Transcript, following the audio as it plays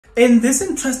In this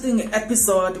interesting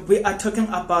episode, we are talking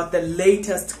about the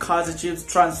latest Kaizer Chiefs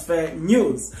transfer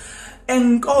news.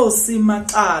 Athenkosi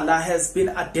Mcaba has been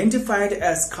identified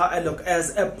as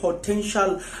a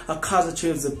potential Kaizer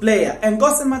Chiefs player.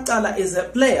 Athenkosi Mcaba is a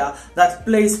player that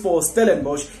plays for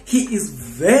Stellenbosch. He is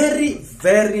very,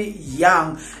 very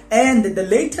young. And the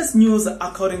latest news,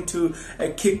 according to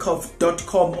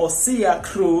kickoff.com or Sia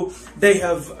Crew, they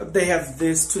have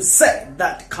this to say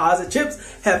that Kaizer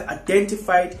Chiefs have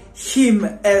identified him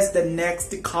as the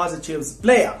next Kaizer Chiefs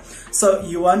player. So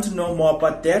you want to know more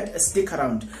about that? Stick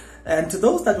around. And to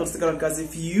those that will stick around, guys,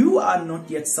 if you are not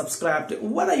yet subscribed,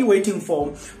 what are you waiting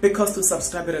for? Because to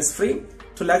subscribe, it is free.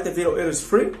 To like the video, it is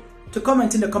free. To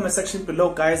comment in the comment section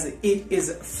below, guys, it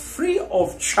is free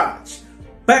of charge.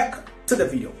 Back to the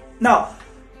video. Now,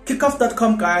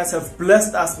 kickoff.com, guys, have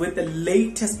blessed us with the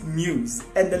latest news.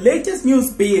 And the latest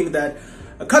news being that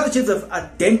Kaizer Chiefs have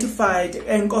identified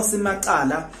Athenkosi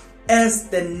Mcaba as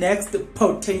the next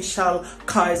potential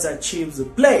Kaizer Chiefs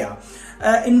player.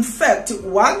 In fact,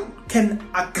 one can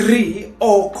agree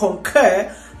or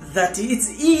concur that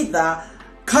it's either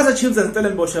Kaizer Chiefs and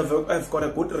Stellenbosch have got a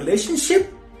good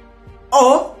relationship,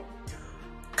 or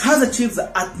Kaizer Chiefs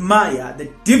admire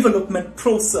the development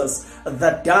process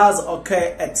that does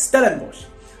occur at Stellenbosch.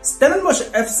 Stellenbosch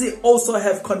FC also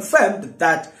have confirmed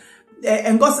that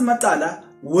Athenkosi Mcaba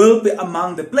will be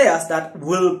among the players that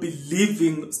will be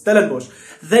leaving Stellenbosch.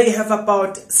 They have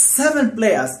about 7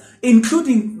 players,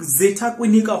 including Zeta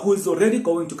Quinika, who is already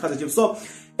going to Kaizer Chiefs. So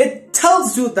it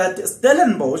tells you that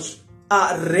Stellenbosch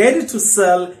are ready to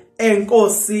sell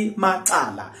Athenkosi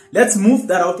Mcaba. Let's move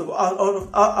that out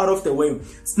of the way.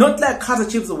 It's not like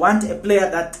Kaizer Chiefs want a player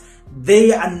that they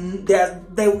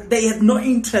have no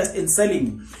interest in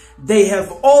selling. They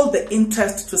have all the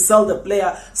interest to sell the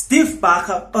player. Steve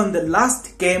Barker on the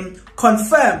last game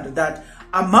confirmed that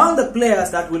among the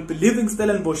players that will be leaving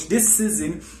Stellenbosch this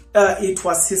season, it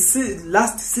was his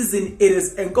last season, it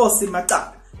is Athenkosi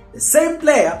Mcaba, the same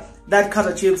player that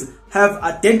Kaizer Chiefs have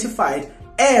identified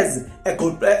as a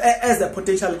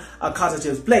potential Kaizer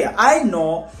Chiefs player. I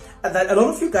know that a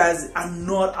lot of you guys are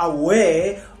not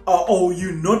aware, or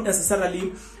you're not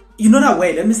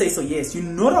aware, let me say so, yes, you're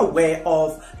not aware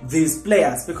of these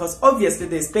players, because obviously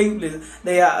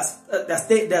they are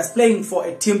playing for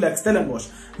a team like Stellenbosch.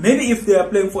 Maybe if they are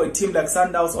playing for a team like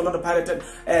Sundowns or Orlando Pirates,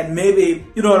 and maybe,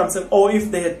 you know what I'm saying, or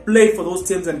if they had played for those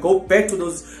teams and go back to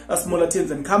those smaller teams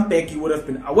and come back, you would have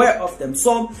been aware of them.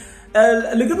 So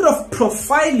a little bit of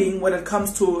profiling when it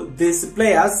comes to these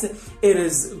players, it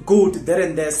is good there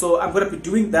and there. So I'm going to be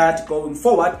doing that going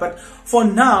forward. But for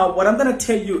now, what I'm going to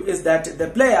tell you is that the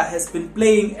player has been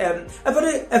playing a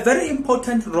very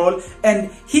important role,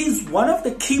 and he's one of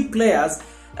the key players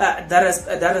that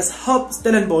has helped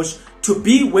Stellenbosch to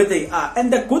be where they are.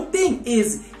 And the good thing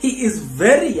is he is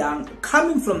very young,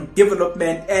 coming from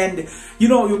development, and you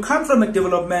know, you come from a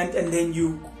development and then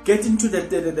you get into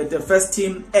the first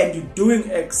team and you're doing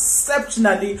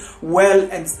exceptionally well,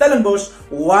 and Stellenbosch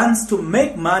wants to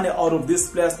make money out of these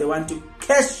players. They want to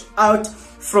cash out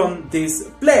from these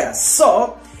players.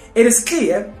 So it is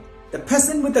clear the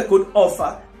person with a good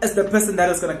offer is the person that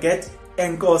is going to get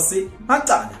Athenkosi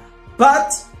Mcaba.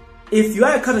 But if you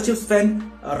are a Kaizer Chiefs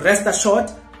fan, rest assured,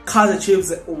 Kaizer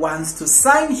Chiefs wants to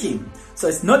sign him. So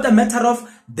it's not a matter of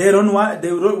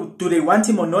do they want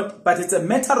him or not, but it's a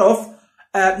matter of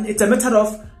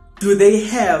do they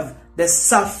have the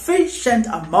sufficient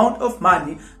amount of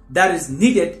money that is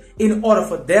needed in order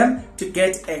for them to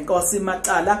get Athenkosi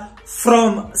Mcaba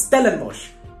from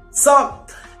Stellenbosch. So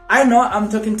I know I'm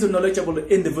talking to knowledgeable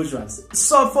individuals.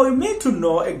 So for me to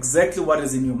know exactly what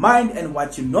is in your mind and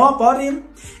what you know about him,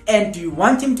 and do you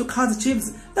want him to Kaizer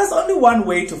Chiefs, there's only one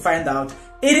way to find out.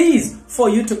 It is for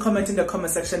you to comment in the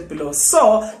comment section below.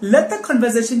 So let the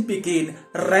conversation begin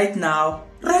right now,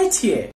 right here.